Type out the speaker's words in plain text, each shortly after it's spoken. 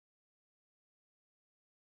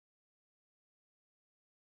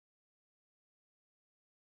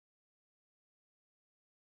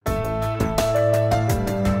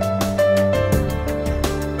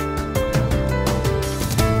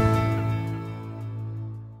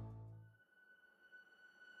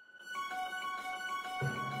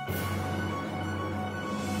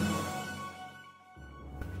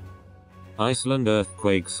Iceland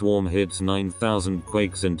earthquake swarm hits 9,000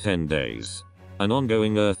 quakes in 10 days. An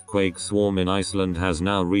ongoing earthquake swarm in Iceland has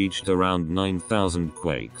now reached around 9,000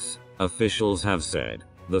 quakes, officials have said.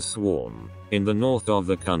 The swarm, in the north of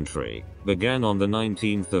the country, began on the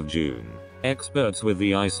 19th of June. Experts with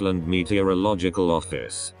the Iceland Meteorological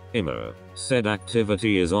Office, IMO, said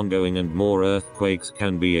activity is ongoing and more earthquakes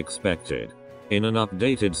can be expected. In an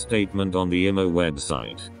updated statement on the IMO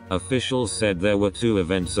website, officials said there were 2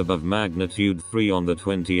 events above magnitude 3 on the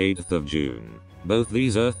 28th of June. Both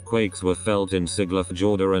these earthquakes were felt in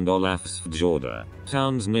Siglufjordur and Ólafsfjordur,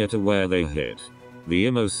 towns near to where they hit. The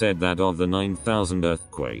IMO said that of the 9,000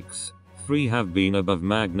 earthquakes, 3 have been above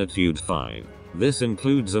magnitude 5. This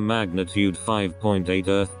includes a magnitude 5.8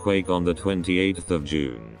 earthquake on the 28th of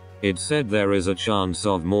June. It said there is a chance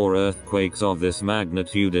of more earthquakes of this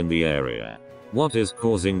magnitude in the area. What is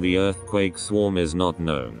causing the earthquake swarm is not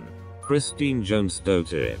known. Christine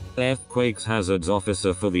Jones-Dotter, Earthquakes Hazards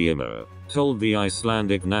Officer for the IMO, told the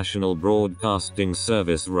Icelandic National Broadcasting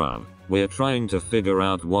Service RÚV, "We're trying to figure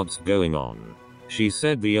out what's going on." She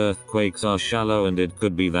said the earthquakes are shallow and it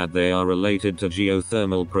could be that they are related to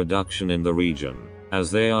geothermal production in the region,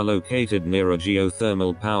 as they are located near a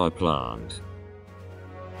geothermal power plant.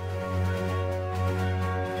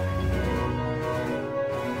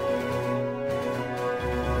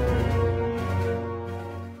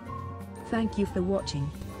 Thank you for watching.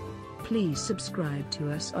 Please subscribe to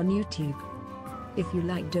us on YouTube. If you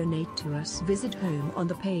like, donate to us, visit home on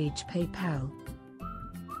the page PayPal.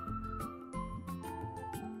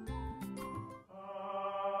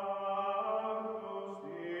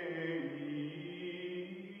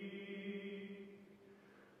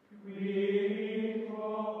 We